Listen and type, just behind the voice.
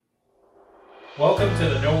Welcome to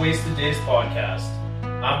the No Wasted Days podcast.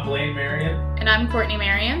 I'm Sheldon Marion. And I'm Courtney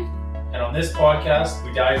Marion. And on this podcast,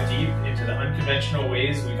 we dive deep into the unconventional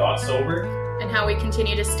ways we got sober. And how we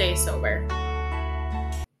continue to stay sober.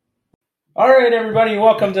 All right, everybody.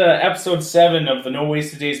 Welcome to episode 7 of the No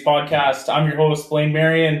Wasted Days podcast. I'm your host, Sheldon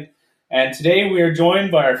Marion. And today we are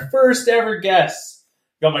joined by our first ever guest.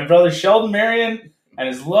 We got my brother, Sheldon Marion, and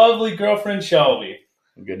his lovely girlfriend, Shelby.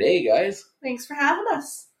 Good day, guys. Thanks for having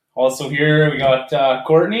us. Also here, we got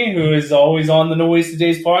Courtney, who is always on the No Wasted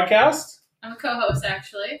Days podcast. I'm a co-host,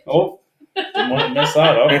 actually. Oh, didn't want to mess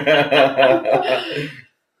that up.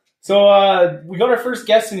 So we got our first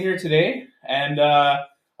guest in here today, and I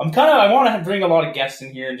want to bring a lot of guests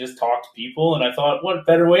in here and just talk to people, and I thought, what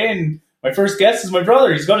better way? And my first guest is my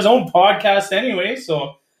brother. He's got his own podcast anyway,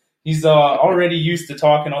 so he's already used to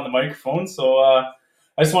talking on the microphone. So I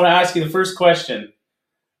just want to ask you the first question.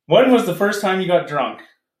 When was the first time you got drunk?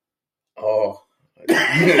 Oh,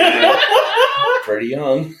 pretty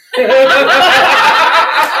young.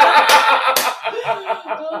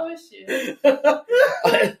 Oh, shit.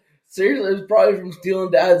 Seriously, it was probably from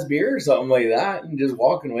stealing Dad's beer or something like that and just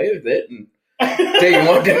walking away with it and taking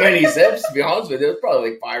one too many sips, to be honest with you. It was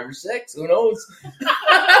probably like 5 or 6. Who knows?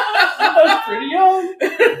 That's pretty young.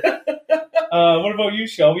 What about you,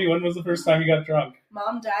 Shelby? When was the first time you got drunk?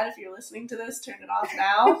 Mom, Dad, if you're listening to this, turn it off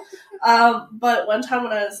now. But one time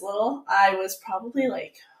when I was little, I was probably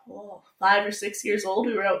like 5 or 6 years old.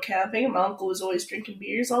 We were out camping, and my uncle was always drinking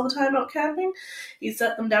beers all the time out camping. He'd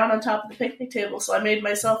set them down on top of the picnic table, so I made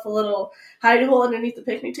myself a little hidey hole underneath the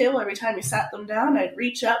picnic table. Every time he sat them down, I'd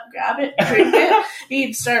reach up, grab it, drink it.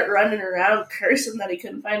 He'd start running around, cursing that he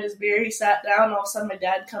couldn't find his beer. He sat down, all of a sudden my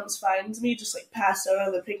dad comes, finds me, just like passed out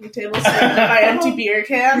on the picnic table, staring at my empty beer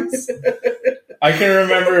cans. I can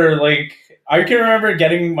remember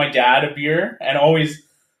getting my dad a beer, and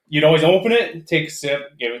you'd always open it, take a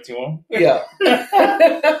sip, give it to him. Yeah.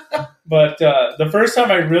 But the first time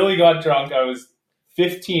I really got drunk, I was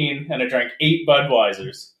 15, and I drank 8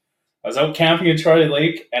 Budweisers. I was out camping at Charlie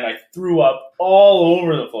Lake, and I threw up all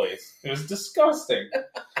over the place. It was disgusting.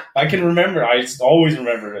 I always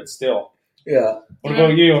remember it still. Yeah. What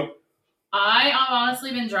about you? I've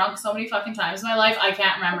honestly been drunk so many fucking times in my life, I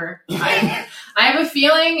can't remember. I have a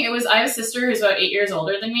feeling I have a sister who's about 8 years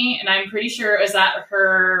older than me, and I'm pretty sure it was at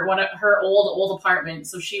her old apartment.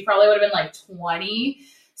 So she probably would have been like 20.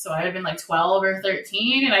 So I would have been like 12 or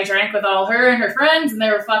 13, and I drank with all her and her friends, and they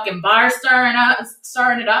were fucking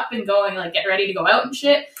starting it up and going, like, get ready to go out and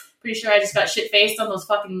shit. Pretty sure I just got shit-faced on those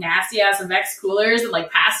fucking nasty-ass Vex coolers and, like,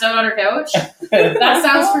 passed out on her couch. That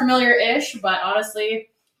sounds familiar-ish, but honestly,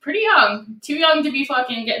 pretty young. Too young to be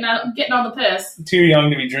fucking getting on the piss. Too young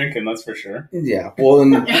to be drinking, that's for sure. Yeah. Well,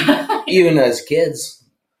 and even as kids,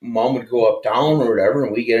 Mom would go uptown or whatever,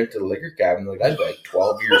 and we get into the liquor cabinet. Like, I'd be like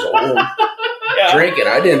 12 years old. Yeah. Drinking.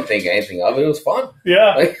 I didn't think anything of it. It was fun.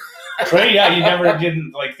 Yeah. Like, right, yeah, you never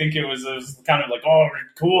didn't think it was kind of like, oh,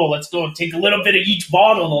 cool, let's go take a little bit of each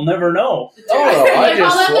bottle, they'll never know. I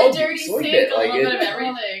just the dirty slugged sink, it. a Like, little bit of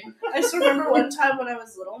everything. I just remember one time when I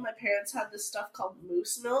was little, my parents had this stuff called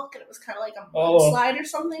moose milk, and it was kind of like a mudslide or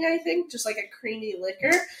something, I think, just like a creamy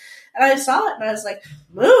liquor. And I saw it, and I was like,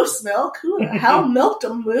 moose milk? Who the hell milked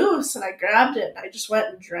a moose? And I grabbed it, and I just went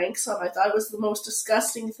and drank some. I thought it was the most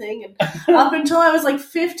disgusting thing. And up until I was like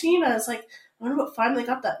 15, I was like, I wonder what finally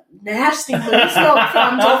got that nasty moose milk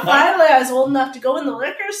from. Until finally I was old enough to go in the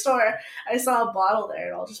liquor store. I saw a bottle there.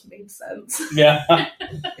 It all just made sense. Yeah.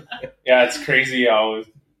 Yeah, it's crazy how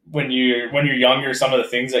when you're younger, some of the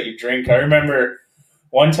things that you drink. I remember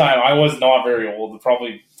one time, I was not very old,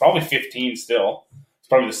 probably 15 still. It's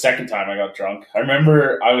probably the second time I got drunk. I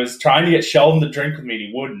remember I was trying to get Sheldon to drink with me, and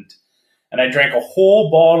he wouldn't. And I drank a whole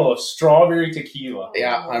bottle of strawberry tequila.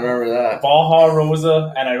 yeah, I remember that. Baja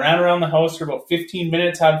Rosa, and I ran around the house for about 15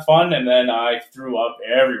 minutes, had fun, and then I threw up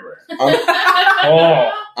everywhere.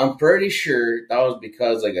 I'm pretty sure that was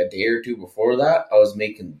because like a day or two before that, I was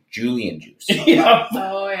making Julian juice. Yeah.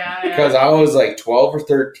 Oh, yeah. Because I was like 12 or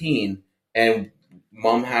 13, and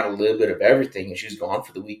Mom had a little bit of everything, and she was gone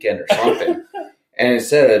for the weekend or something. And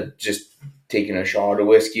instead of just taking a shot of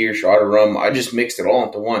whiskey or shot of rum, I just mixed it all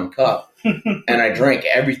into one cup. And I drank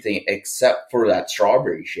everything except for that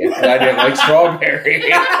strawberry shit. And I didn't like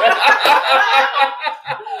strawberry.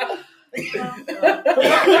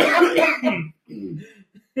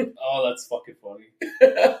 Oh, that's fucking funny.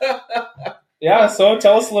 Yeah, so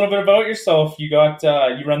tell us a little bit about yourself. You got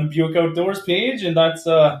you run the Buick Outdoors page, and that's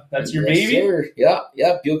your baby. Sir. Yeah,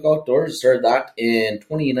 Buick Outdoors. I started that in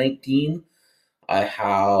 2019. I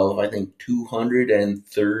have, I think,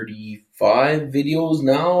 235 videos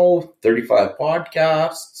now, 35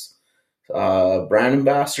 podcasts. brand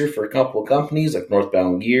ambassador for a couple of companies like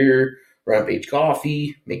Northbound Gear, Rampage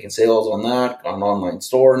Coffee, making sales on that, got an online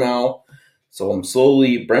store now. So I'm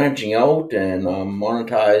slowly branching out, and I'm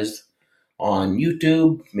monetized on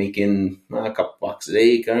YouTube, making a couple bucks a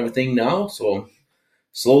day kind of a thing now. So I'm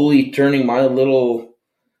slowly turning my little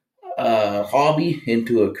hobby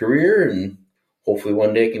into a career, and hopefully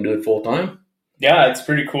one day I can do it full time. Yeah, it's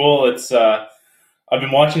pretty cool. It's I've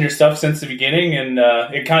been watching your stuff since the beginning, and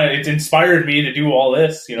it inspired me to do all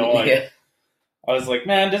this. You know, I was like,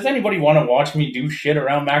 man, does anybody want to watch me do shit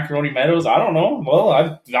around Macaroni Meadows? I don't know.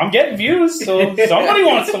 Well, I'm getting views, so somebody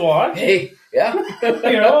wants to watch. Hey, yeah.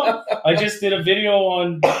 You know, I just did a video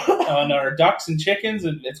on our ducks and chickens,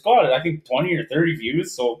 and it's got, I think, 20 or 30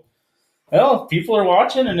 views. So, well, people are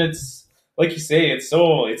watching, and it's like you say, it's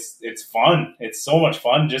fun. It's so much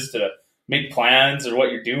fun just to make plans or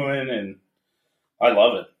what you're doing, and I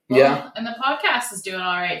love it. Well, Yeah. And the podcast is doing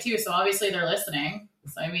all right too, so obviously they're listening.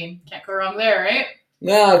 So I mean, can't go wrong there, right?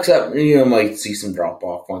 No, except, I might see some drop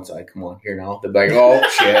off once I come on here now. They're like, oh,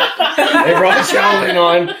 shit. They brought Sheldon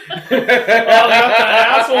on. Oh, they got that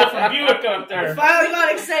asshole from Buick up there. Finally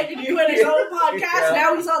got excited to do his own podcast.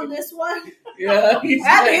 Now he's on this one. Yeah, he's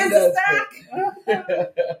Add his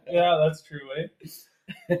back. Yeah, that's true,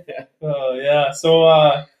 eh? Yeah.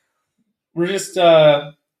 So we're just,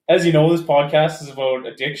 as you know, this podcast is about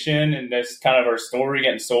addiction, and that's kind of our story,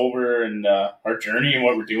 getting sober, and our journey and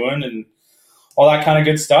what we're doing, and all that kind of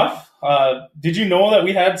good stuff. Did you know that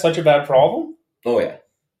we had such a bad problem? Oh, yeah.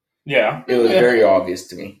 Yeah. It was very obvious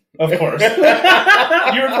to me. Of course. You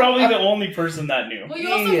were probably the only person that knew. Well, you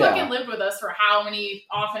also Yeah. fucking lived with us for how many,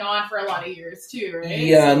 off and on, for a lot of years too, right?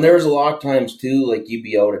 Yeah, and there was a lot of times, too, like, you'd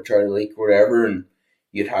be out at Charlie Lake or whatever, and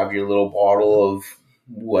you'd have your little bottle of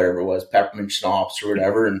whatever it was, peppermint schnapps or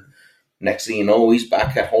whatever, and next thing you know, he's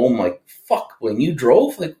back at home like, fuck, when you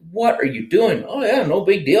drove? Like, what are you doing? Oh, yeah, no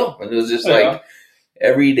big deal. And it was just like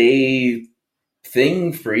everyday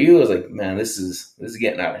thing for you. I was like, man, this is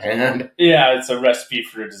getting out of hand. Yeah, it's a recipe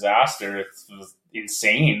for a disaster. It was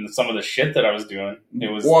insane, some of the shit that I was doing.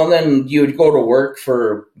 It was Well, then you would go to work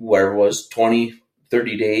for whatever it was, 20,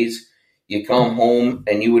 30 days. You come home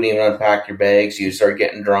and you wouldn't even unpack your bags. You'd start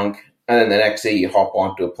getting drunk. And then the next day you hop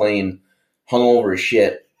onto a plane, hungover as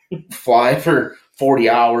shit, fly for 40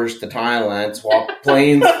 hours to Thailand, swap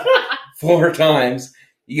planes 4 times.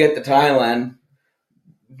 You get to Thailand,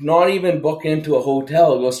 not even book into a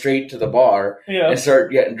hotel, go straight to the bar and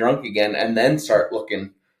start getting drunk again, and then start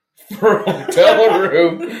looking for a hotel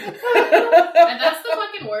room. And that's the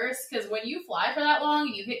fucking worst, because when you fly for that long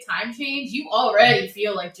and you hit time change, you already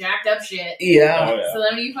feel like jacked up shit. Yeah. Oh, yeah. So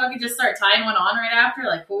then when you fucking just start tying one on right after,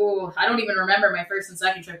 like, ooh, I don't even remember my first and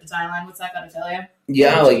second trip to Thailand. What's that got to tell you?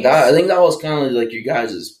 Yeah, Oh, like geez. that. I think that was kind of like your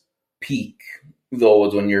guys' peak, though,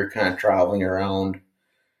 was when you're kind of traveling around.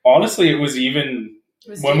 Honestly, it was even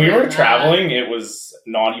It was when we deeper were than that. traveling, it was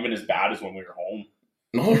not even as bad as when we were home.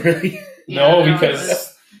 No, really? No, it because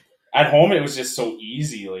was- at home it was just so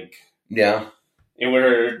easy. Like, Yeah. it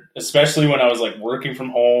were, especially when I was like working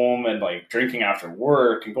from home and like drinking after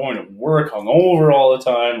work and going to work hungover all the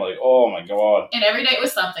time. Like, oh my god. and every day it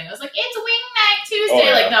was something. It was like, it's wing night Tuesday. Oh,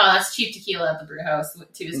 yeah. Like, no, that's cheap tequila at the brew house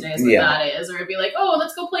Tuesday is what Yeah. that is. Or it'd be like, oh,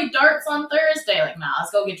 let's go play darts on Thursday. Like, nah,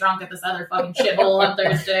 let's go get drunk at this other fucking shithole on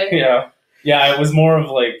Thursday. Yeah, it was more of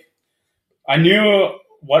like, I knew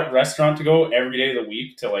what restaurant to go every day of the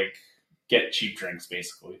week to like get cheap drinks,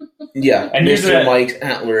 basically. Yeah. And use Mr. it- Mike's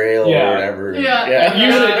Antler Ale Yeah. or whatever. Yeah.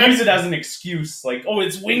 And use it as an excuse, like, oh,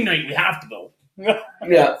 it's wing night, we have to go.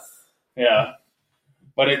 Yeah. Yeah,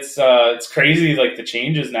 but it's crazy, like the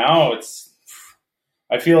changes now.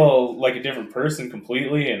 I feel like a different person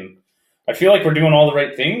completely, and I feel like we're doing all the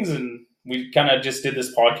right things, and we kind of just did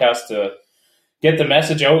this podcast to get the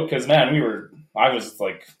message out, because man, I was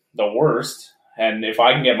like the worst, and if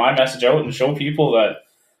I can get my message out and show people that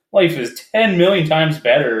life is 10 million times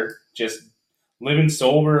better just living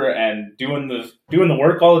sober and doing the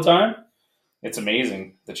work all the time, it's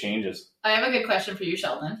amazing, the changes. I have a good question for you,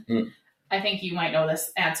 Sheldon. Mm. I think you might know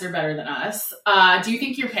this answer better than us. Do you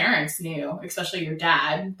think your parents knew, especially your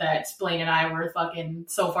dad, that Blaine and I were fucking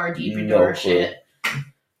so far deep into our shit?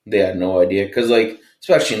 They had no idea. Because, like,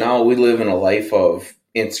 especially now, we live in a life of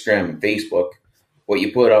Instagram and Facebook. What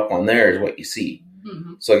you put up on there is what you see.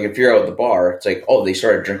 Mm-hmm. So, like, if you're out at the bar, it's like, oh, they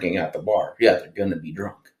started drinking at the bar. Yeah, they're going to be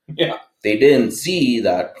drunk. Yeah. They didn't see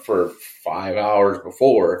that for 5 hours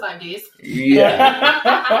before. 5 days.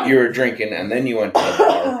 Yeah. You were drinking, and then you went to the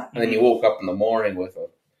bar, and then you woke up in the morning with a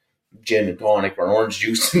gin and tonic or orange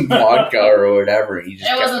juice and vodka or whatever. And you just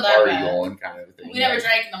It kept wasn't the that party bad. going kind of thing. We never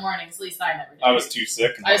drank in the mornings. At least I never did. I was too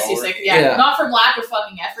sick. And I was too hungover. sick. Yeah, Yeah. not from lack of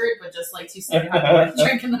fucking effort, but just like too sick to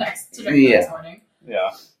drink the next morning. Yeah.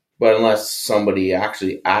 But unless somebody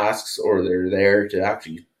actually asks or they're there to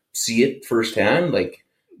actually see it firsthand, like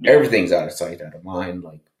everything's out of sight, out of mind.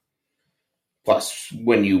 Like, plus,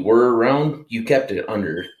 when you were around, you kept it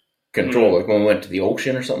under control. Mm-hmm. Like when we went to the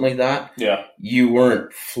ocean or something like that, Yeah. you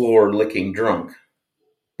weren't floor licking drunk,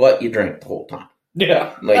 but you drank the whole time.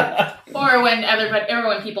 Yeah. Like, Or when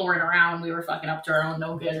everyone people weren't around, we were fucking up to our own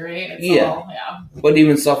no good, right? It's Yeah. all, yeah. but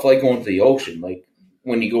even stuff like going to the ocean, like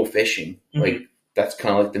when you go fishing, like that's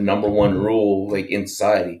kind of like the number one rule, like in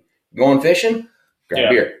society. Going fishing, grab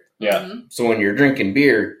beer. Yeah. Mm-hmm. So when you're drinking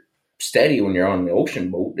beer steady when you're on the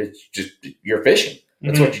ocean boat, it's just you're fishing.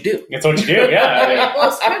 That's what you do. That's what you do. Yeah. Well,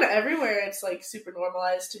 it's kind of everywhere. It's like super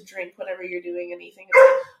normalized to drink whenever you're doing anything. It's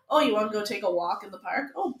like, oh, you want to go take a walk in the park?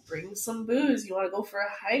 Oh, bring some booze. You want to go for a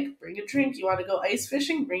hike? Bring a drink. You want to go ice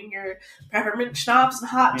fishing? Bring your peppermint schnapps and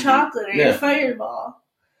hot chocolate or your Fireball.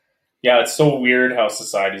 Yeah, it's so weird how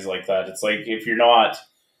society's like that. It's like if you're not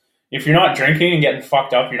drinking and getting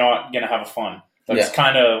fucked up, you're not gonna have fun. That's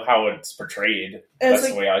kind of how it's portrayed. And That's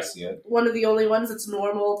it's the way I see it. one of the only ones that's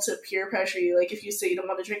normal to peer pressure you. Like, if you say you don't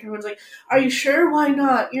want to drink, everyone's like, are you sure? Why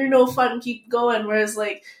not? You're no fun. Keep going. Whereas,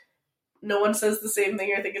 like, no one says the same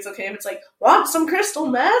thing or think it's okay if it's like, want some crystal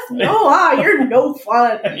meth? No, you're no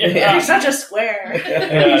fun. Yeah. You're such a square.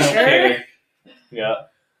 Yeah, Are you no sure? kidding. Yeah.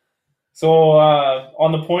 So,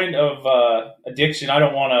 on the point of addiction, I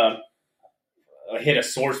don't want to hit a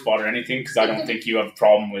sore spot or anything because I don't think you have a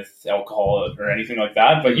problem with alcohol or anything like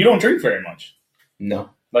that, but you don't drink very much. No.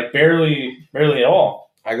 Like, barely at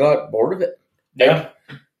all. I got bored of it. Yeah.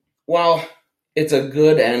 Well, it's a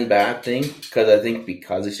good and bad thing because I think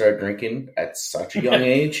because I started drinking at such a young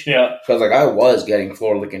age, Yeah. because like I was getting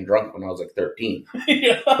floor licking drunk when I was like 13.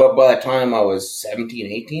 Yeah. But by the time I was 17,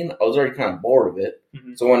 18, I was already kind of bored of it.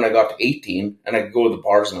 Mhm. So when I got to 18 and I could go to the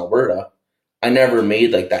bars in Alberta, I never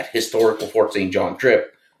made like that historical Fort St. John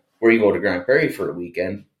trip where you go to Grand Prairie for a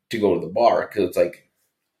weekend to go to the bar because it's like,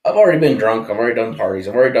 I've already been drunk, I've already done parties,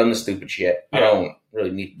 I've already done the stupid shit. I don't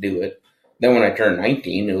really need to do it. Then when I turned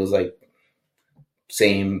 19, it was like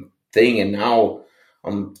same thing, and now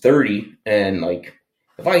I'm 30 and like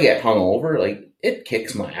if I get hungover, like it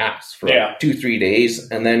kicks my ass for like 2-3 days,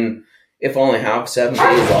 and then if I only have 7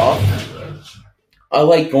 days off, I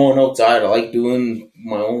like going outside. I like doing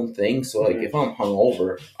my own thing. So, like, if I'm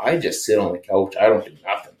hungover, I just sit on the couch. I don't do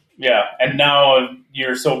nothing. Yeah, and now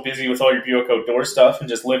you're so busy with all your Buick Outdoors stuff and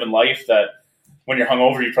just living life that when you're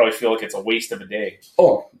hungover, you probably feel like it's a waste of a day.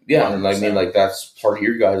 Oh, yeah. And I mean, like, that's part of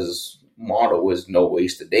your guys' motto is no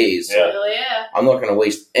waste of days. So Yeah. I'm not going to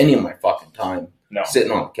waste any of my fucking time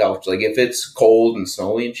sitting on the couch. Like, if it's cold and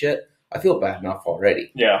snowy and shit, I feel bad enough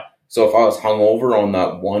already. Yeah. So if I was hungover on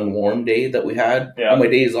that one warm day that we had on my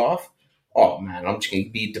days off, oh man, I'm just going to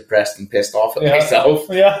be depressed and pissed off at myself.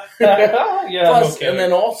 Yeah. Plus, and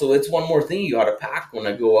then also, it's one more thing you got to pack when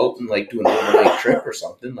I go out and like do an overnight trip or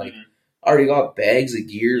something. Like, I already got bags of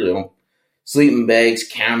gear, you know, sleeping bags,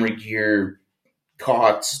 camera gear,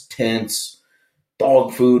 cots, tents,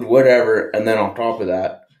 dog food, whatever. And then on top of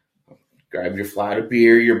that, grab your flat of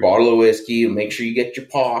beer, your bottle of whiskey, and make sure you get your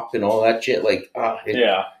pop and all that shit. Like,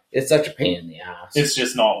 it's such a pain in the ass. It's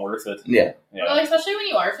just not worth it. Yeah. Well, especially when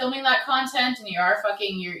you are filming that content and you are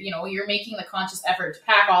you're making the conscious effort to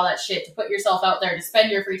pack all that shit, to put yourself out there, to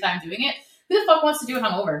spend your free time doing it. Who the fuck wants to do it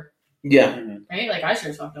hungover? Yeah. Right? Like, I sure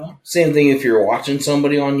as fuck don't. Same thing if you're watching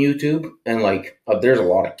somebody on YouTube and like, there's a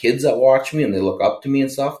lot of kids that watch me and they look up to me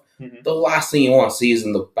and stuff. Mm-hmm. The last thing you want to see is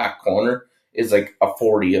in the back corner is like a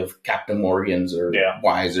 40 of Captain Morgan's or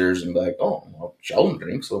Wisers and be like, oh, well, Sheldon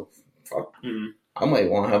drinks, so fuck. Mm-hmm. I might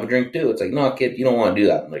want to have a drink too. It's like, no, kid, you don't want to do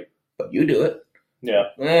that. I'm like, but you do it. Yeah.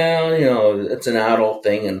 Well, you know, it's an adult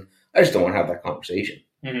thing, and I just don't want to have that conversation.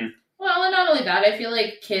 Mm-hmm. Well, and not only that, I feel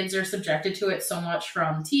like kids are subjected to it so much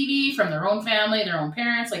from TV, from their own family, their own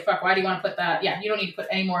parents. Like, fuck, why do you want to put that? Yeah, you don't need to put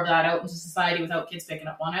any more of that out into society without kids picking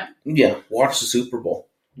up on it. Yeah, watch the Super Bowl.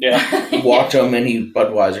 Yeah. Watch how many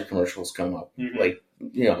Budweiser commercials come up. Mm-hmm. Like,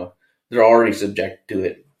 you know, they're already subject to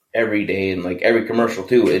it every day, and like every commercial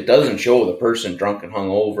too. It doesn't show the person drunk and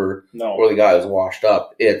hungover or the guy who's washed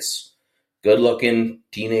up. It's good-looking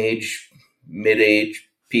teenage, mid-age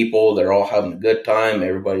people. They're all having a good time.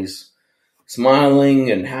 Everybody's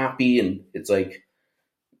smiling and happy, and it's like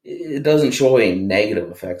it doesn't show any negative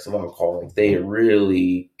effects of alcohol. Like they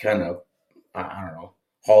really kind of, I don't know,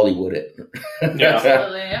 Hollywood it. Yeah.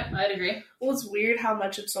 Absolutely, yeah, I'd agree. Well, it's weird how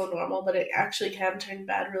much it's so normal, but it actually can turn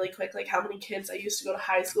bad really quick. Like how many kids I used to go to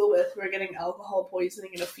high school with were getting alcohol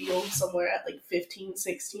poisoning in a field somewhere at like 15,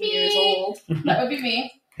 16 years old. That would be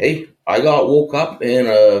me. Hey, I got woke up in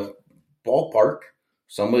a ballpark.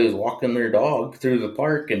 Somebody was walking their dog through the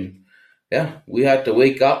park, and yeah, we had to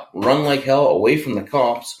wake up, run like hell away from the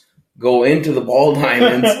cops, go into the ball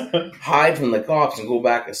diamonds, hide from the cops, and go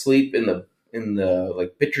back to sleep in the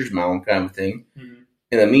like pitcher's mound kind of thing. Mhm.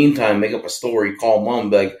 In the meantime, make up a story, call mom,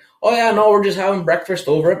 be like, "Oh yeah, no, we're just having breakfast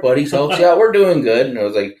over at Buddy's house. Yeah, we're doing good." And I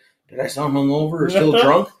was like, "Did I sound hungover or still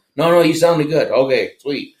drunk?" No, you sounded good. Okay,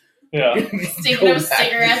 sweet. Yeah. Stinking Go of back.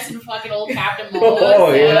 cigarettes and fucking old Captain Moles.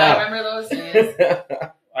 Oh, yeah. I remember those days.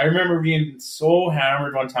 I remember being so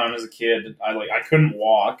hammered one time as a kid. I couldn't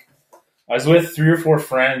walk. I was with 3 or 4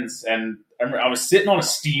 friends, and I was sitting on a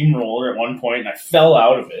steamroller at one point, and I fell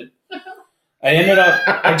out of it.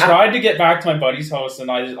 I tried to get back to my buddy's house, and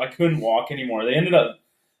I couldn't walk anymore.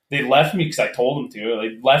 They left me because I told them to.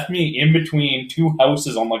 They left me in between 2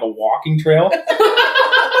 houses on like a walking trail.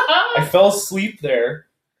 I fell asleep there.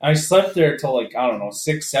 I slept there till like, I don't know,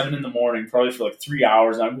 6, 7 in the morning, probably for like 3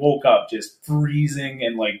 hours. And I woke up just freezing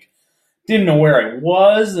and like didn't know where I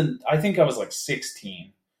was. And I think I was like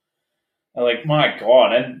 16. I'm like, my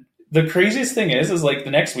God. And the craziest thing is like the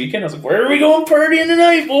next weekend, I was like, where are we going partying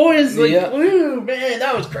tonight, boys? Like, Yeah. Woo, man,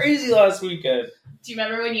 that was crazy last weekend. Do you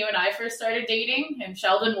remember when you and I first started dating? And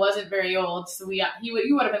Sheldon wasn't very old, so you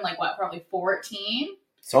would have been like what, probably 14?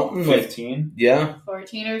 Something like 15. yeah.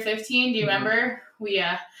 14 or 15. Do you remember? We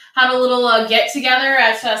had a little get together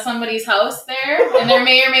at somebody's house there, and there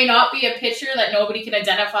may or may not be a picture that nobody can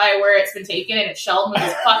identify where it's been taken, and it's Sheldon with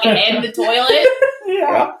his fucking head in the toilet.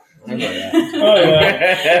 Yeah. I know that. Oh,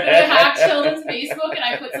 yeah. We hacked Sheldon's Facebook, and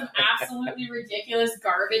I put some absolutely ridiculous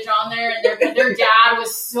garbage on there, and their dad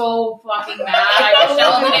was so fucking mad. I was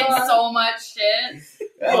Sheldon in so much shit.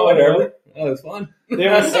 Yeah, whatever. That was fun.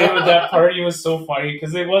 That party was so funny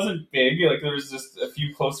because it wasn't big. Like there was just a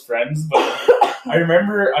few close friends, but I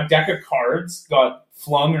remember a deck of cards got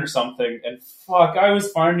flung or something, and fuck, I was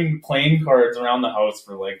finding playing cards around the house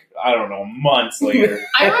for like, I don't know, months later.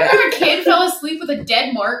 I remember a kid fell asleep with a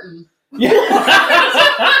dead Martin. Yeah.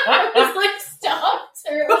 I was like, stop,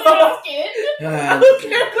 sir. What kid?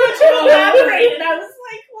 Elaborated. I was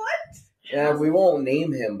like, what? Yeah, we won't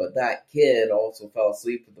name him, but that kid also fell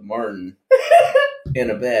asleep with the Martin in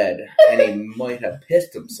a bed, and he might have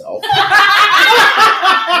pissed himself.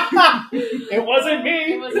 It wasn't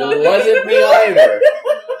me. It was It not wasn't me either.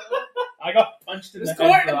 I got punched in the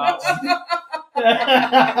Score. head for that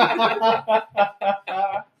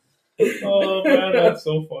one. Oh man, that's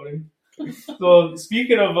so funny. So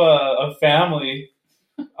speaking of family,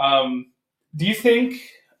 do you think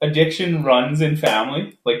addiction runs in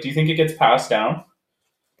family? Like, do you think it gets passed down?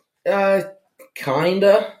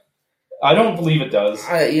 Kinda. I don't believe it does.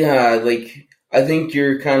 Yeah, like, I think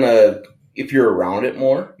you're kind of, if you're around it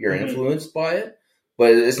more, you're Mhm. influenced by it.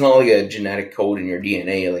 But it's not like a genetic code in your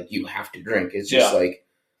DNA, like, you have to drink. It's just Yeah. like,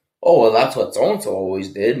 oh, well, that's what so-and-so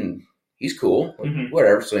always did, and he's cool. Like, Mhm.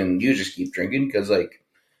 whatever. So you just keep drinking because, like,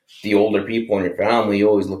 the older people in your family, you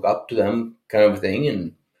always look up to them kind of thing.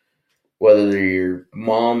 And whether they're your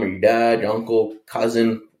mom or your dad, your uncle,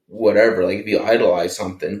 cousin, whatever, like, if you idolize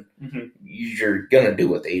something, Mhm. you're going to do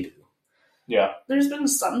what they do. Yeah. There's been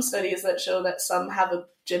some studies that show that some have a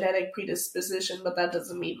genetic predisposition, but that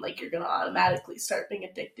doesn't mean like you're going to automatically start being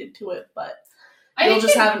addicted to it. But I you'll think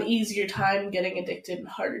just it- have an easier time getting addicted and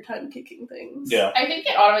harder time kicking things. Yeah. I think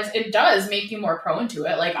it does make you more prone to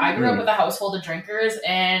it. Like, I grew up with a household of drinkers,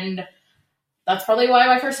 and that's probably why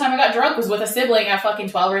my first time I got drunk was with a sibling at fucking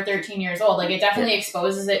 12 or 13 years old. Like, it definitely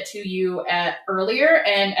exposes it to you at earlier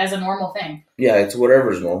and as a normal thing. Yeah, it's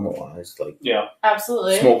whatever's normalized. Like, Yeah.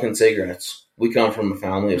 Absolutely. smoking cigarettes. We come from a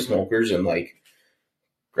family of Mhm. smokers, and like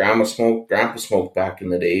grandpa smoked back in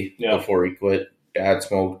the day Yeah. before he quit. Dad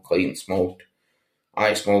smoked, Clayton smoked,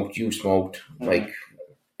 I smoked, you smoked. Mhm. Like,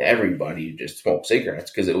 everybody just smoked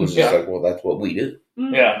cigarettes because it was just Yeah. like, well, that's what we do.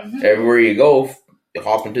 Yeah. Mhm. Everywhere you go, you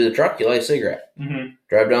hop into the truck, you light a cigarette. Hmm.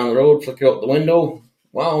 Drive down the road, flick it out the window.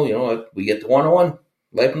 Well, you know what? We get to 101,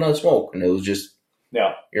 light another smoke. And it was just,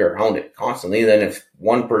 Yeah. you're around it constantly. Then if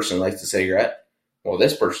one person likes a cigarette, well,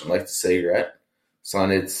 this person likes a cigarette. So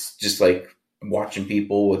it's just like watching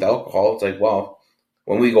people with alcohol. It's like, well,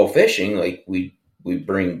 when we go fishing, like we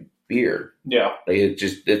bring beer. Yeah. Like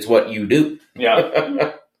it's what you do.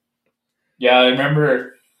 Yeah. Yeah. I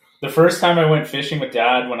remember the first time I went fishing with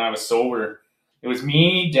Dad when I was sober. It was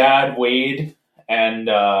me, Dad, Wade, and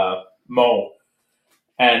Mo.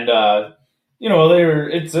 And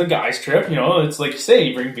it's a guy's trip. It's like you say,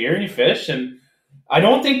 you bring beer and you fish, and I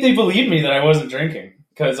don't think they believed me that I wasn't drinking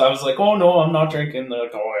because I was like, oh no, I'm not drinking. They're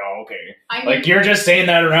like, oh yeah, okay. Like you're just saying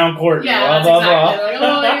that around Courtney. Yeah, blah, that's blah, exactly.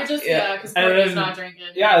 blah. Like, oh, you're just because Courtney's not drinking.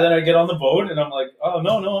 Yeah, then I get on the boat and I'm like, oh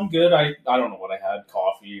no, I'm good. I don't know what I had,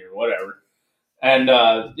 coffee or whatever. And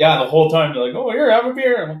the whole time they're like, oh, here, have a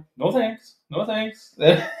beer. I'm like, no thanks.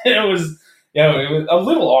 It was a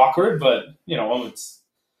little awkward, but it's.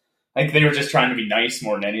 I think they were just trying to be nice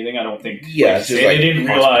more than anything. I don't think. Yeah, they didn't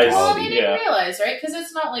realize. Well, they didn't realize, right? Because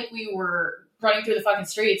it's not like we were running through the fucking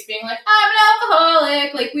streets being like, I'm an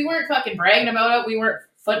alcoholic. Like, we weren't fucking bragging about it. We weren't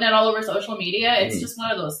putting it all over social media. It's just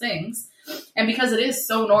one of those things. And because it is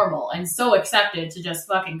so normal and so accepted to just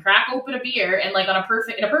fucking crack open a beer, and like in a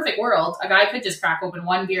perfect world, a guy could just crack open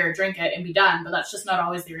one beer, drink it, and be done. But that's just not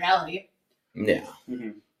always the reality. Yeah.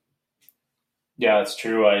 Mm-hmm. Yeah, that's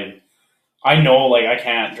true. I know, like, I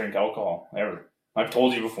can't drink alcohol ever. I've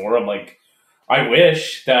told you before. I'm like, I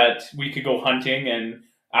wish that we could go hunting, and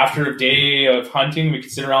after a day of hunting, we could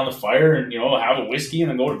sit around the fire and have a whiskey and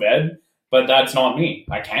then go to bed. But that's not me.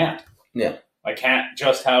 I can't. Yeah. I can't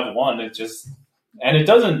just have one. It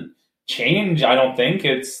doesn't change. I don't think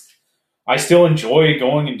I still enjoy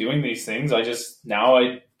going and doing these things. Now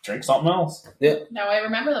I drink something else. Yeah. Now I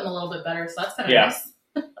remember them a little bit better. So that's kind of nice.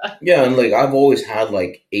 Yeah, and like I've always had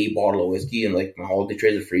like a bottle of whiskey in like my holiday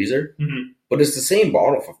treasure freezer, but it's the same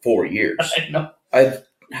bottle for 4 years. I know. I've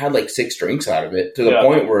had like 6 drinks out of it to the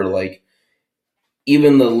point where like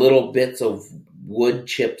even the little bits of wood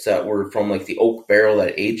chips that were from like the oak barrel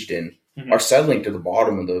that aged in are settling to the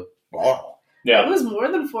bottom of the bottle. Yeah, it was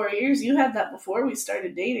more than 4 years. You had that before we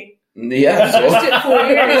started dating. Yeah, so. It 4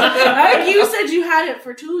 years. I think you said you had it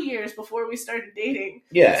for 2 years before we started dating.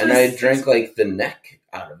 Yeah, so and I drank like the neck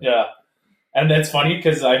out of it. Yeah. And that's funny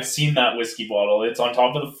because I've seen that whiskey bottle. It's on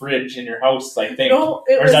top of the fridge in your house, I think. No,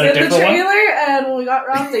 it was in the trailer, and when we got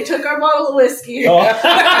robbed, they took our bottle of whiskey. Oh.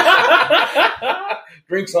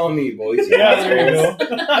 Drinks on me, boys. Yeah, there you go.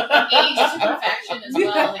 Age to perfection as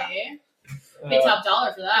well, hey? Pay top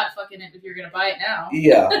dollar for that, fucking if you're going to buy it now.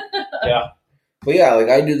 Yeah. Yeah. But yeah, like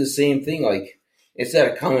I do the same thing. Like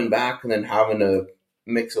instead of coming back and then having a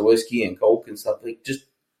mix of whiskey and Coke and stuff, like just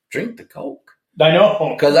drink the Coke. I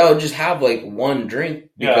know. Because I would just have like one drink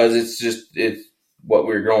because it's what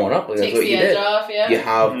we were growing up with. That's what you did. Off, You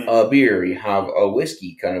have a beer, you have a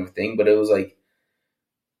whiskey kind of thing. But it was like,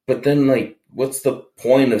 but then like, what's the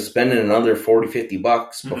point of spending another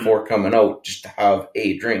 $40-$50 before coming out just to have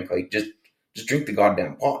a drink? Like just drink the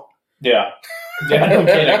goddamn pot. Yeah. Yeah, no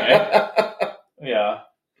kidding, eh? Yeah.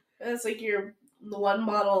 It's like the one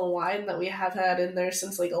bottle of wine that we have had in there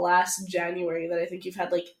since like last January that I think you've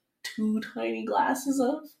had like 2 tiny glasses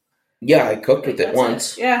of. Yeah, I cooked with it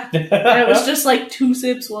once. Yeah. And it was just like 2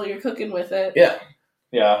 sips while you're cooking with it. Yeah.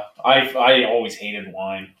 Yeah. I always hated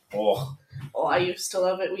wine. Oh, I used to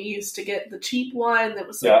love it. We used to get the cheap wine that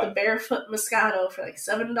was like the Barefoot Moscato for like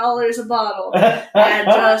 $7 a bottle and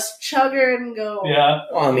just chug her and go. Yeah.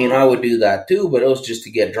 Well, I mean, I would do that too, but it was just to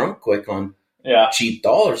get drunk quick on cheap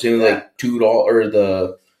dollars. It was like $2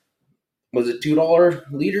 or was it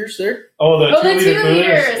 $2 liters there? Oh, the 2 liter 2 coolers.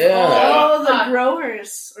 liters. Yeah. Oh, the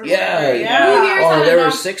growers. Yeah. Oh, they were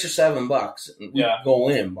 $6 or $7. We'd go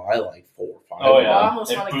in and buy like 4 or 5. Oh, yeah. I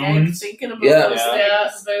almost want to gag thinking about those things. Yeah,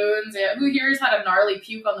 boons. Yeah. Who here's had a gnarly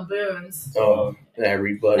puke on the boons? Oh,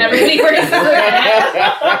 everybody. Nobody's either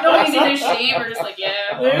ashamed or just like,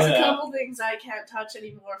 There's a couple things I can't touch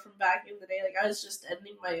anymore from back in the day. Like I was just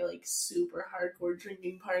ending my like super hardcore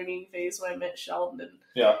drinking partying phase when I met Sheldon,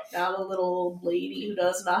 and now the little old lady who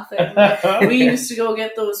does nothing. We used to go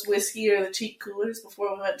get those whiskey or the cheap coolers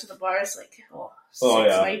before we went to the bars, like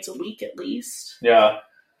 6 nights a week at least. Yeah.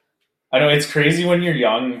 I know, it's crazy when you're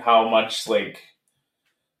young how much, like,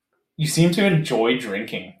 you seem to enjoy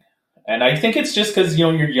drinking. And I think it's just because,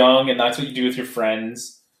 you're young and that's what you do with your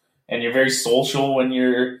friends. And you're very social when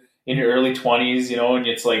you're in your early 20s, and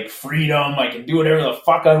it's like freedom. I can do whatever the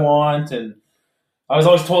fuck I want. And I was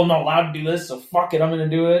always told I'm not allowed to do this, so fuck it, I'm going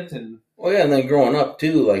to do it. And and then growing up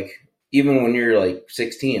too, like, even when you're like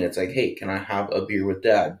 16, it's like, hey, can I have a beer with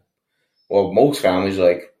dad? Well, most families are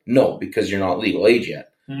like, no, because you're not legal age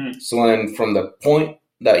yet. Mm-hmm. So then from the point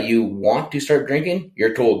that you want to start drinking,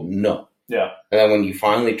 you're told no. Yeah. And then when you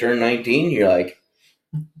finally turn 19, you're like,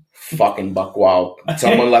 fucking buck wild.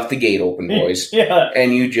 Someone left the gate open, boys. Yeah.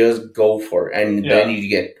 And you just go for it. And then you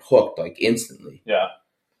get hooked like instantly. Yeah.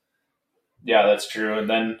 Yeah, that's true. And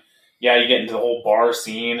then, you get into the whole bar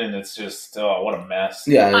scene and it's just, what a mess.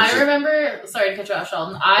 Yeah. Remember, sorry to cut you off,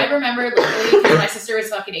 Sheldon. I remember literally, my sister was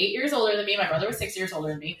fucking 8 years older than me. My brother was 6 years older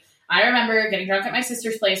than me. I remember getting drunk at my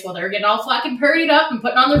sister's place while they were getting all fucking purdied up and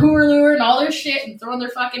putting on their hooer and all their shit and throwing their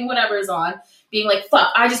fucking whatevers on. Being like,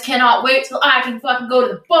 fuck, I just cannot wait till I can fucking go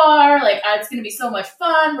to the bar. Like, it's going to be so much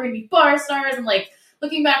fun. We're going to be bar stars. And, like,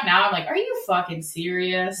 looking back now, I'm like, are you fucking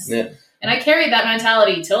serious? Yeah. And I carried that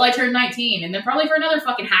mentality till I turned 19 and then probably for another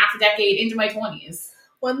fucking half a decade into my 20s.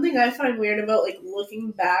 One thing I find weird about, like,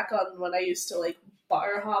 looking back on when I used to, like,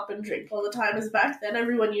 bar hop and drink all the time is back then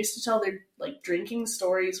everyone used to tell their, like, drinking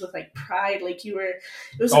stories with, like, pride. Like, it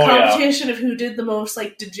was a competition of who did the most,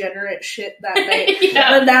 like, degenerate shit that night.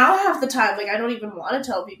 Yeah. But now half the time, like, I don't even want to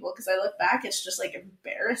tell people because I look back, it's just, like,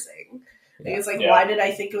 embarrassing. Like, it's like, why did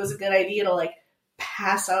I think it was a good idea to, like,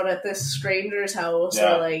 pass out at this stranger's house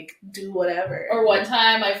or, like, do whatever? Or one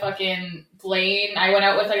time Blaine, I went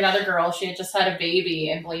out with another girl, she had just had a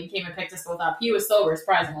baby, and Blaine came and picked us both up. He was sober,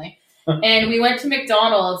 surprisingly. And we went to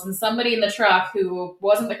McDonald's, and somebody in the truck who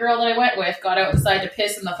wasn't the girl that I went with got out and decided to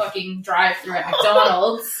piss in the fucking drive-thru at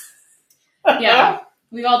McDonald's. Yeah.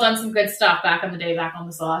 We've all done some good stuff back in the day, back on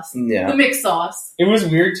the sauce. Yeah. The mixed sauce. It was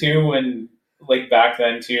weird, too, when, like, back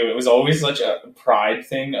then, too, it was always such a pride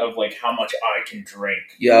thing of, like, how much I can drink.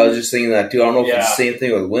 Yeah, I was just thinking that, too. I don't know if it's the same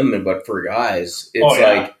thing with women, but for guys, it's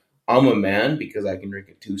like, I'm a man because I can drink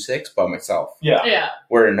a 2-6 by myself. Yeah. Yeah.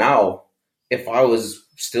 Where now, if I was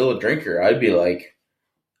still a drinker, I'd be like,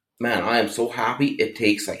 man, I am so happy it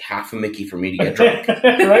takes like half a Mickey for me to get drunk. Right?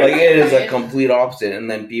 Like, it is a complete opposite.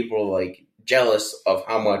 And then people are like jealous of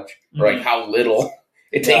how much or like how little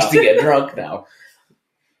it takes to get drunk now.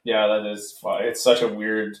 Yeah, that is fun. It's such a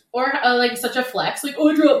weird... Or, like, such a flex. Like,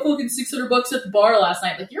 I dropped fucking $600 at the bar last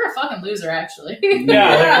night. Like, you're a fucking loser, actually.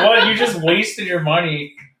 Yeah, like, what? You just wasted your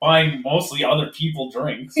money buying mostly other people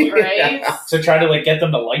drinks. Like, right? To try to, like, get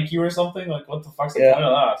them to like you or something? Like, what the fuck's the point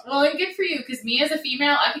of that? Well, and good for you, because me as a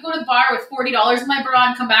female, I could go to the bar with $40 in my bra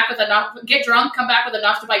and come back with enough, get drunk, come back with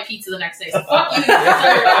enough to buy pizza the next day. So fuck you.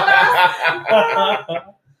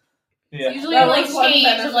 It's usually like change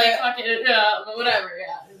and like fucking whatever.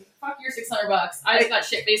 Yeah, fuck your $600. I just got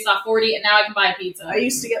shit based off 40, and now I can buy a pizza. I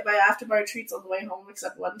used to get my after-bar treats on the way home,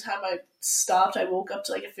 except one time I stopped. I woke up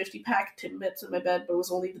to like a 50-pack Timbits in my bed, but it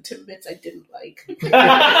was only the Timbits I didn't like.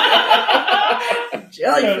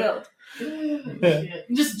 Jelly filled.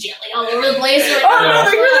 Just jelly all over the place. Like, oh no,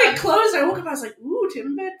 they were like closed. I woke up, I was like, ooh,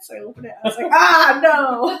 Timbits. I opened it. I was like,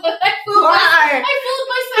 no. I fooled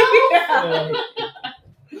myself. Yeah.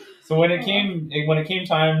 So when it came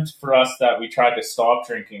time for us that we tried to stop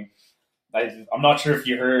drinking, I'm not sure if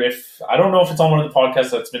you heard, I don't know if it's on one of the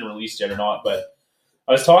podcasts that's been released yet or not, but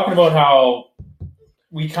I was talking about how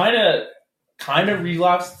we kind of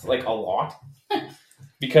relapsed like a lot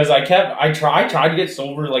because I tried to get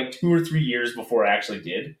sober like 2 or 3 years before I actually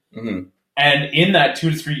did. Mm-hmm. And in that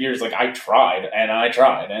 2 to 3 years, like I tried and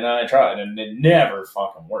it never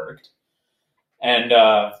fucking worked. And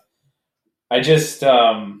I just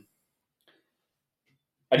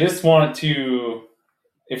want to,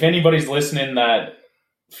 if anybody's listening that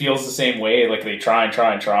feels the same way, like they try,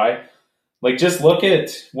 like just look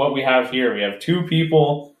at what we have here. We have 2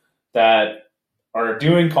 people that are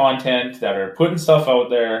doing content, that are putting stuff out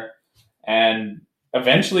there, and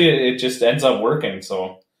eventually it just ends up working.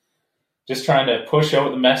 So just trying to push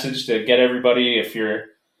out the message to get everybody, if you're,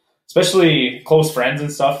 especially close friends and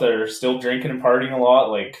stuff that are still drinking and partying a lot,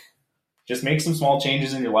 like just make some small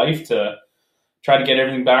changes in your life to try to get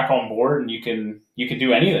everything back on board, and you can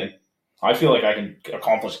do anything. I feel like I can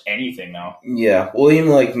accomplish anything now. Yeah. Well, even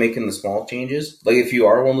like making the small changes. Like if you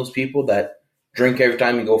are one of those people that drink every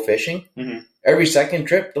time you go fishing, every second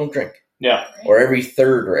trip, don't drink. Yeah. Or every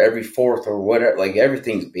third or every fourth or whatever. Like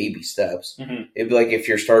everything's baby steps. It'd be like if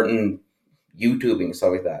you're starting YouTubing and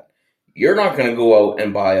stuff like that. You're not going to go out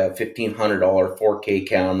and buy a $1,500 4K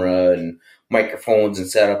camera and microphones and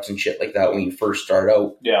setups and shit like that when you first start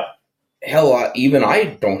out. Yeah. Hell, even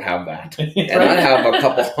I don't have that. And I have a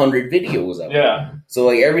couple hundred videos of it. Yeah. So,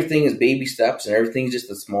 like, everything is baby steps and everything's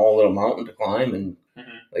just a small little mountain to climb and,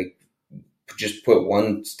 like, just put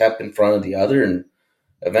one step in front of the other and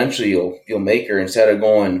eventually you'll make her. Instead of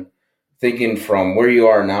thinking from where you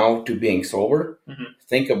are now to being sober,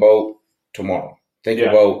 think about tomorrow. Think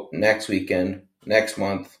about next weekend, next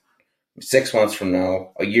month, 6 months from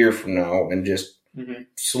now, a year from now, and just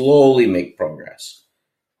slowly make progress.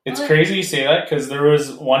 It's crazy you say that, because there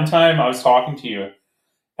was one time I was talking to you,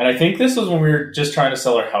 and I think this was when we were just trying to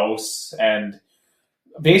sell our house, and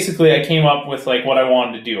basically I came up with like what I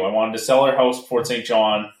wanted to do. I wanted to sell our house before St.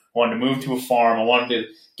 John. I wanted to move to a farm. I wanted to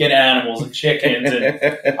get animals and chickens. And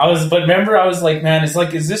but remember, I was like, man, it's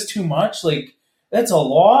like, is this too much? Like, that's a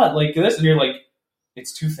lot. Like this, and you're like,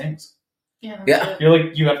 it's 2 things. Yeah. You're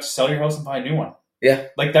like, you have to sell your house and buy a new one. Yeah.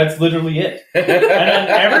 Like, that's literally it. And then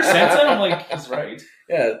ever since then, I'm like, he's right.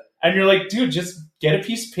 Yeah. And you're like, dude, just get a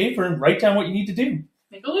piece of paper and write down what you need to do.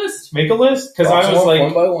 Make a list. Because I was like,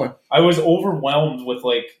 one by one. I was overwhelmed with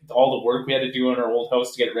like all the work we had to do in our old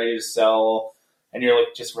house to get it ready to sell. And you're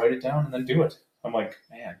like, just write it down and then do it. I'm like,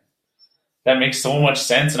 man, that makes so much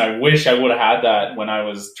sense. And I wish I would have had that when I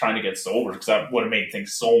was trying to get sober, because that would have made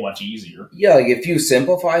things so much easier. Yeah, like if you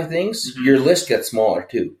simplify things, your list gets smaller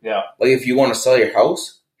too. Yeah. Like if you want to sell your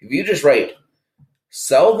house, if you just write,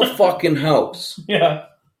 sell the fucking house. Yeah.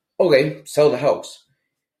 Okay, sell the house.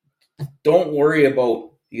 Don't worry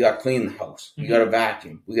about, you got to clean the house. You got to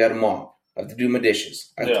vacuum. We got to mop. I have to do my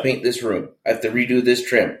dishes. I have to paint this room. I have to redo this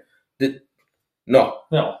trim. No.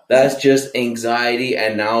 That's just anxiety,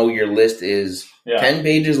 and now your list is 10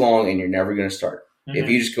 pages long, and you're never going to start. If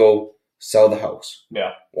you just go, sell the house.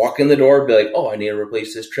 Yeah. Walk in the door, be like, oh, I need to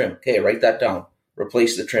replace this trim. Okay, write that down.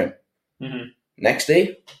 Replace the trim. Next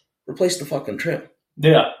day, replace the fucking trim.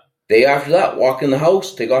 Yeah. Day after that, walk in the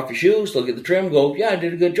house, take off your shoes, look at the trim, go, yeah, I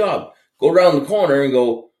did a good job. Go around the corner and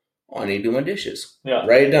go, oh, I need to do my dishes. Yeah.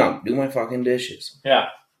 Write it down. Do my fucking dishes. Yeah.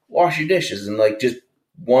 Wash your dishes, and like just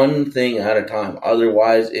one thing at a time.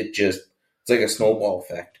 Otherwise, it's like a snowball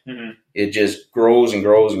effect. It just grows and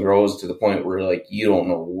grows and grows to the point where like you don't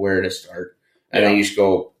know where to start. And then you just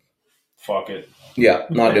go, fuck it. Yeah,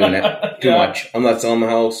 not doing it. Too much. I'm not selling my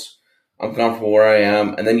house. I'm comfortable where I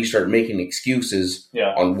am. And then you start making excuses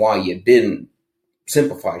on why you didn't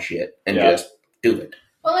simplify shit and just do it.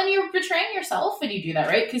 Well, then you're betraying yourself when you do that,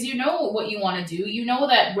 right? Because you know what you want to do. You know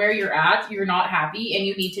that where you're at, you're not happy and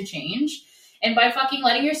you need to change. And by fucking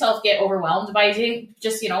letting yourself get overwhelmed by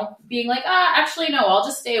just, being like, actually, no, I'll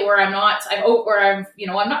just stay where I'm not,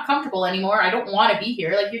 I'm not comfortable anymore. I don't want to be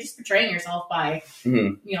here. Like, you're just betraying yourself by,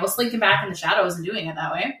 slinking back in the shadows and doing it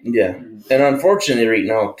that way. Yeah. And unfortunately right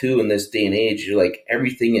now, too, in this day and age, you're like,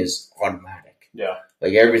 everything is automatic. Yeah.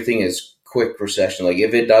 Like, everything is quick recession. Like,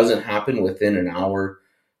 if it doesn't happen within an hour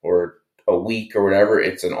or a week or whatever,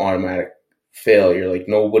 it's an automatic failure. Like,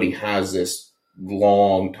 nobody has this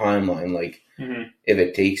long timeline. Like, if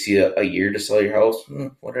it takes you a year to sell your house,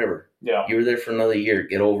 whatever. Yeah. You were there for another year.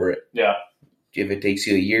 Get over it. Yeah. If it takes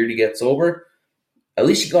you a year to get sober, at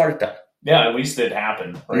least you got it done. Yeah, at least it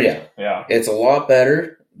happened. Right? Yeah. Yeah. It's a lot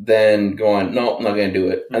better than going, no, I'm not going to do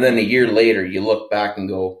it. And then a year later, you look back and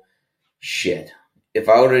go, shit. If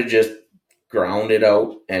I would have just ground it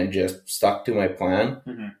out and just stuck to my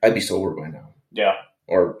plan, I'd be sober by now. Yeah.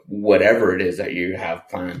 Or whatever it is that you have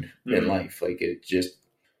planned in life. Like, it just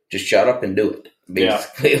shut up and do it.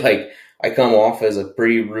 Basically, like, I come off as a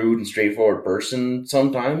pretty rude and straightforward person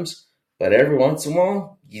sometimes, but every once in a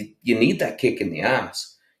while, you need that kick in the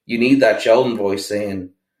ass. You need that Sheldon voice saying,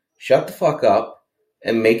 shut the fuck up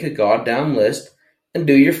and make a goddamn list and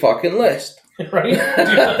do your fucking list. Right?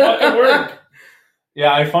 Do the fucking work.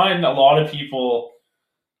 Yeah, I find a lot of people,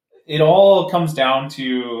 it all comes down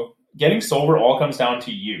to, getting sober all comes down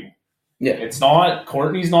to you. Yeah. It's not,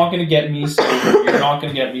 Courtney's not going to get me sober. You're not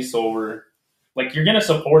going to get me sober. Like, you're going to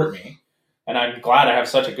support me. And I'm glad I have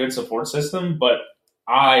such a good support system, but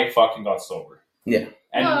I fucking got sober. Yeah.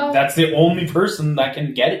 And that's the only person that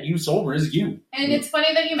can get you sober is you. And it's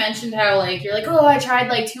funny that you mentioned how, like, you're like, oh, I tried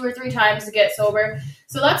like 2 or 3 times to get sober.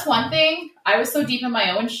 So that's one thing. I was so deep in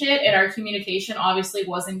my own shit, and our communication obviously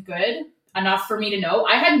wasn't good enough for me to know.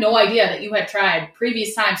 I had no idea that you had tried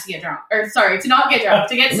previous times to get drunk. Or, sorry, to not get drunk,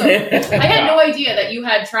 to get sober. I had no idea that you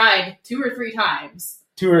had tried 2 or 3 times.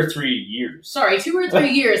 2 or 3 years. Sorry, 2 or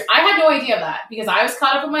 3 years. I had no idea of that because I was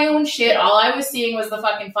caught up in my own shit. All I was seeing was the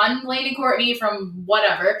fucking fun Lady Courtney from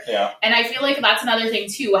whatever. Yeah. And I feel like that's another thing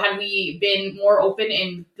too. Had we been more open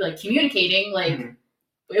in like communicating, like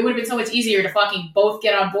it would have been so much easier to fucking both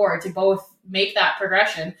get on board, to both make that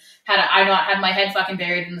progression. Had I not had my head fucking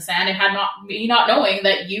buried in the sand and had me not knowing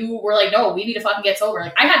that you were like, no, we need to fucking get sober.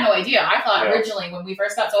 Like, I had no idea. I thought originally when we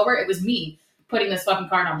first got sober, it was me putting this fucking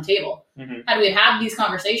card on the table. Had we had these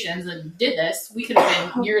conversations and did this, we could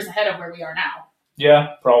have been years ahead of where we are now.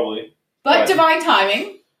 Yeah, probably. But divine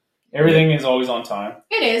timing. Everything is always on time.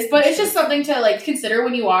 It is, but it's just something to like consider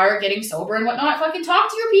when you are getting sober and whatnot. Fucking talk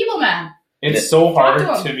to your people, man. It's so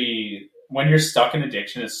hard to be, when you're stuck in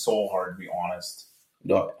addiction, it's so hard to be honest.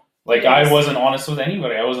 No. Like, I wasn't honest with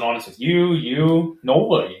anybody. I wasn't honest with you,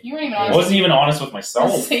 nobody. You weren't even honest. I wasn't even honest with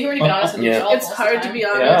myself. You weren't even honest with yourself. It's hard to be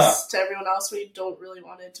honest to everyone else when you don't really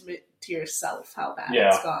want to admit to yourself how bad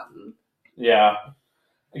it's gotten. Yeah.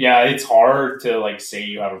 Yeah, it's hard to, like, say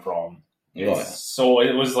you have a problem. So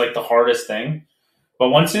it was, like, the hardest thing. But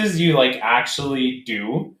once you, like, actually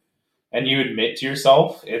do, and you admit to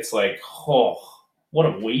yourself, it's like, oh, what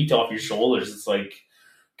a weight off your shoulders. It's like,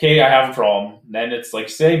 okay, I have a problem. Then it's like,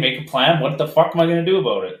 say, make a plan. What the fuck am I going to do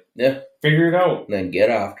about it? Yeah. Figure it out. And then get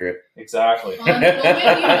after it. Exactly. Well,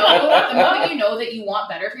 the moment you know that you want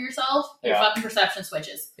better for yourself, your fucking perception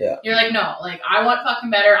switches. Yeah. You're like, no, like, I want fucking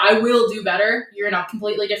better. I will do better. You're in a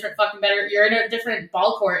completely different fucking better. You're in a different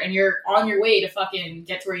ball court, and you're on your way to fucking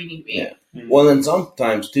get to where you need to be. Yeah. Mm-hmm. Well, then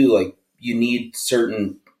sometimes, too, like, you need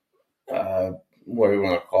certain, what do you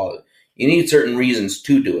want to call it? You need certain reasons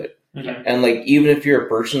to do it. Mm-hmm. And, like, even if you're a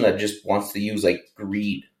person that just wants to use, like,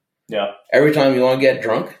 greed. Yeah. Every time you want to get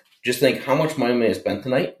drunk, just think, how much money am I going to spend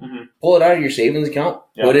tonight? Mm-hmm. Pull it out of your savings account,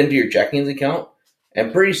 put it into your checking account,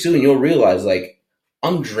 and pretty soon you'll realize, like,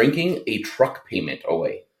 I'm drinking a truck payment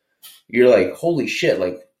away. You're like, holy shit,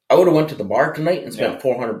 like, I would have went to the bar tonight and spent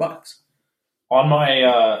 $400. On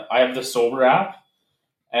my, I have the Sober app,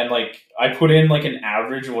 and, like, I put in, like, an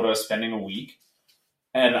average of what I was spending a week,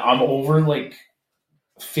 and I'm over, like,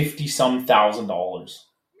 $50-some thousand.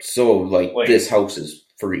 So, like, this house is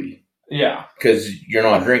free. Yeah. Because you're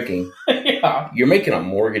not drinking. Yeah. You're making a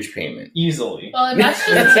mortgage payment. Easily. Well, and that's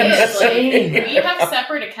just it. Like, we have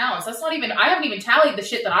separate accounts. That's not even, I haven't even tallied the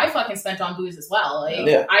shit that I fucking spent on booze as well.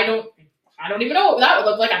 Like, I don't even know what that would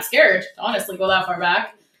look like. I'm scared to honestly go that far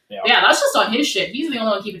back. Yeah, that's just on his shit. He's the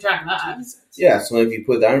only one keeping track of that. Yeah, so if you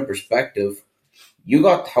put that in perspective, you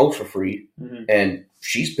got the house for free, mm-hmm. and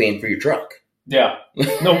she's paying for your truck. Yeah.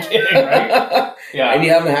 No kidding, right? Yeah. And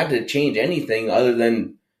you haven't had to change anything other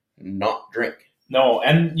than not drink. No,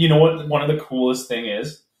 and you know what? One of the coolest thing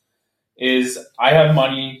is I have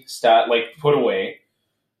money put away,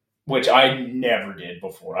 which I never did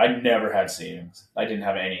before. I never had savings. I didn't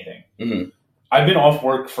have anything. Mm-hmm. I've been off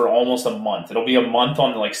work for almost a month. It'll be a month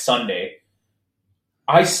on like Sunday.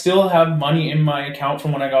 I still have money in my account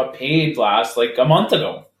from when I got paid last, like a month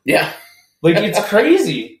ago. Yeah. Like, it's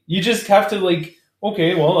crazy. You just have to, like,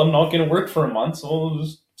 okay, well, I'm not going to work for a month, so I'll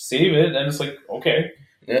just save it. And it's like, okay.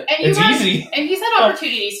 Yeah. And it's easy. And he's had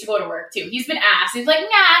opportunities to go to work, too. He's been asked. He's like,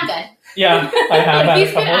 nah, I'm good. Yeah, I have had He's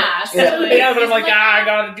a couple. been asked. Yeah, So yeah, but I'm like, I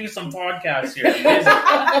got to do some podcasts here.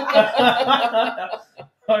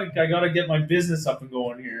 I got to get my business up and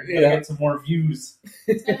going here. Got to get some more views.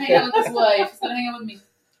 He's going to hang out with his wife. He's going to hang out with me.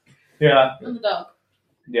 Yeah. And the dog.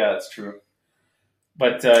 Yeah, that's true.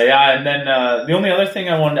 But, and then the only other thing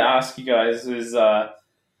I wanted to ask you guys is,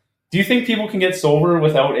 do you think people can get sober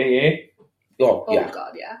without AA? Oh, yeah.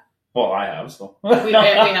 God, yeah. Well, I have, so. We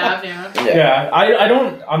have, yeah. Yeah,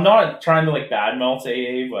 I'm not trying to, like, badmouth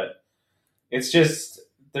AA, but it's just,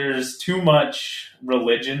 there's too much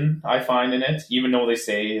religion, I find, in it, even though they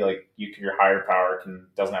say, like, your higher power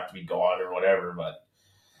doesn't have to be God or whatever, but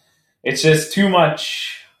it's just too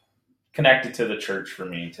much connected to the church for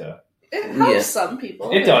me to... It helps some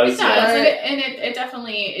people. It does. It does, and it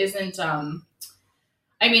definitely isn't...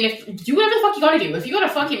 I mean, if do whatever the fuck you gotta do. If you gotta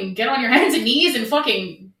fucking get on your hands and knees and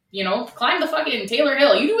fucking, climb the fucking Taylor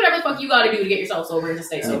Hill, you do whatever the fuck you gotta do to get yourself sober and to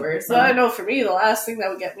stay sober. So. But I know for me, the last thing that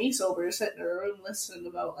would get me sober is sitting in a room listening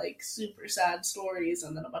about, like, super sad stories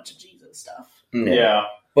and then a bunch of Jesus stuff. Yeah.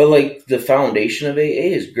 But, like, the foundation of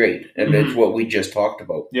AA is great, and it's what we just talked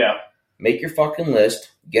about. Yeah. Make your fucking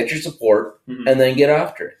list, get your support, and then get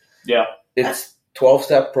after it. Yeah. It's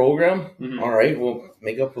 12-step program. Mm-hmm. All right, we'll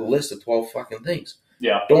make up a list of 12 fucking things.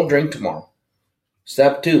 Yeah. Don't drink tomorrow.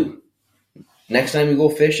 Step 2. Next time you go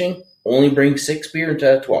fishing, only bring 6 beer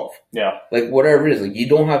instead of 12. Yeah. Like, whatever it is. Like, you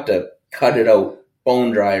don't have to cut it out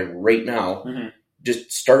bone dry right now. Mm-hmm.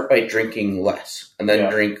 Just start by drinking less. And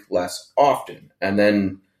then drink less often. And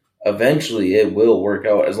then eventually it will work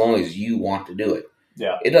out as long as you want to do it.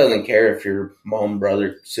 Yeah. It doesn't care if your mom,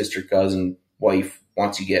 brother, sister, cousin, wife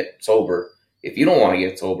wants you to get sober. If you don't want to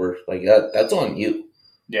get sober, like that's on you.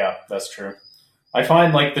 Yeah, that's true. I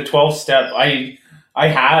find, like, the 12-step, I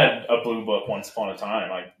had a blue book once upon a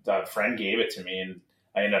time. A friend gave it to me, and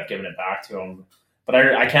I ended up giving it back to him. But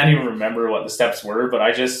I can't even remember what the steps were, but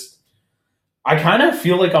I kind of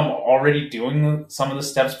feel like I'm already doing some of the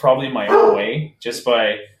steps probably my own way, just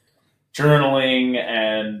by journaling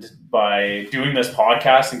and by doing this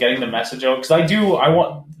podcast and getting the message out. Because I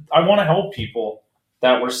want to help people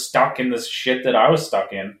that were stuck in this shit that I was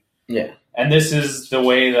stuck in. Yeah. And this is the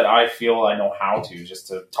way that I feel I know how to, just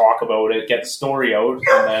to talk about it, get the story out,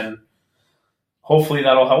 and then hopefully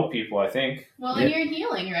that'll help people, I think. Well, and you're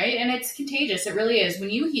healing, right? And it's contagious. It really is. When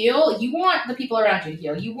you heal, you want the people around you to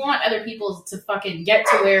heal. You want other people to fucking get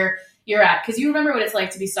to where you're at. Because you remember what it's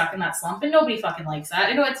like to be stuck in that slump, and nobody fucking likes that.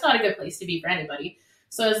 I know it's not a good place to be for anybody.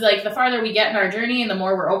 So it's like the farther we get in our journey and the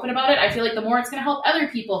more we're open about it, I feel like the more it's going to help other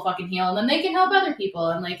people fucking heal, and then they can help other people.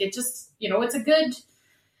 And, like, it just,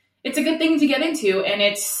 it's a good thing to get into, and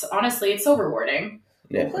it's so rewarding.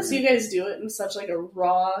 Yeah. Plus, you guys do it in such like a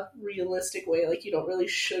raw, realistic way. Like you don't really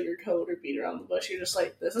sugarcoat or beat around the bush. You're just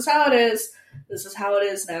like, this is how it is. This is how it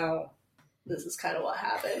is now. This is kind of what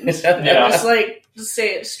happened. Yeah. Just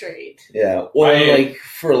say it straight. Yeah. Well, like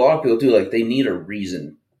for a lot of people too, like they need a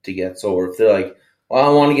reason to get sober. If they're like, well,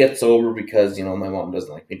 I want to get sober because my mom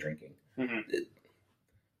doesn't like me drinking.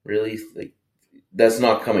 Really, like that's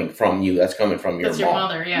not coming from you. That's coming from your mom. That's your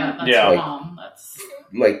mother, yeah. That's Yeah. your mom.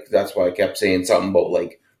 That's why I kept saying something about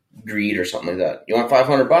like greed or something like that. You want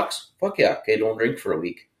 $500? Fuck yeah. Okay, don't drink for a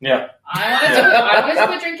week. Yeah. I always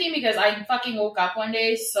quit drinking because I fucking woke up one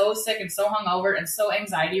day so sick and so hungover and so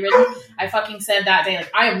anxiety ridden. I fucking said that day,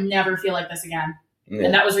 like, I will never feel like this again. Yeah.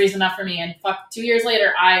 And that was reason enough for me. And 2 years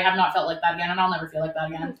later, I have not felt like that again, and I'll never feel like that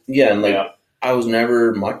again. Yeah, and I was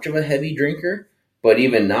never much of a heavy drinker, but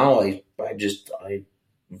even now, I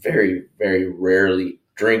very, very rarely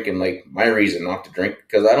drink, and like my reason not to drink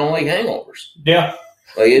because I don't like hangovers. Yeah,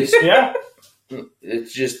 like it's yeah,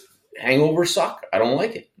 it's just hangovers suck. I don't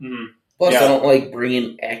like it. Mm-hmm. Plus, I don't like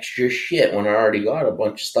bringing extra shit when I already got a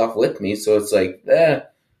bunch of stuff with me. So it's like,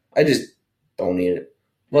 I just don't need it.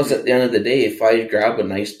 Plus, at the end of the day, if I grab a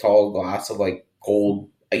nice tall glass of like cold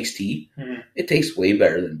iced tea, it tastes way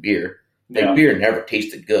better than beer. Like beer never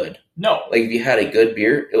tasted good. No. Like if you had a good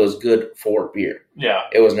beer, it was good for beer. Yeah.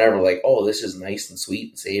 It was never like, oh, this is nice and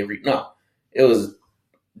sweet and savory. No. It was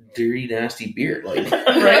dirty, nasty beer. Like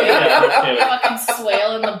right? Fucking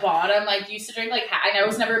swale in the bottom. Like used to drink like I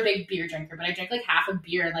was never a big beer drinker, but I drank like half a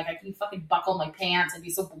beer and like I couldn't fucking buckle my pants and be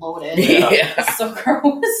so bloated. It's so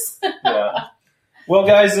gross. Yeah. Well,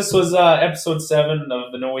 guys, this was episode 7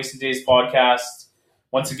 of the No Wasted Days podcast.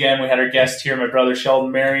 Once again, we had our guest here, my brother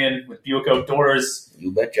Sheldon Marion with Buick Outdoors.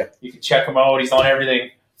 You betcha. You can check him out. He's on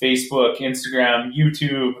everything. Facebook, Instagram,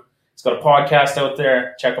 YouTube. He's got a podcast out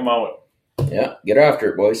there. Check him out. Yeah, get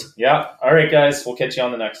after it, boys. Yeah. All right, guys. We'll catch you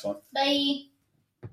on the next one. Bye.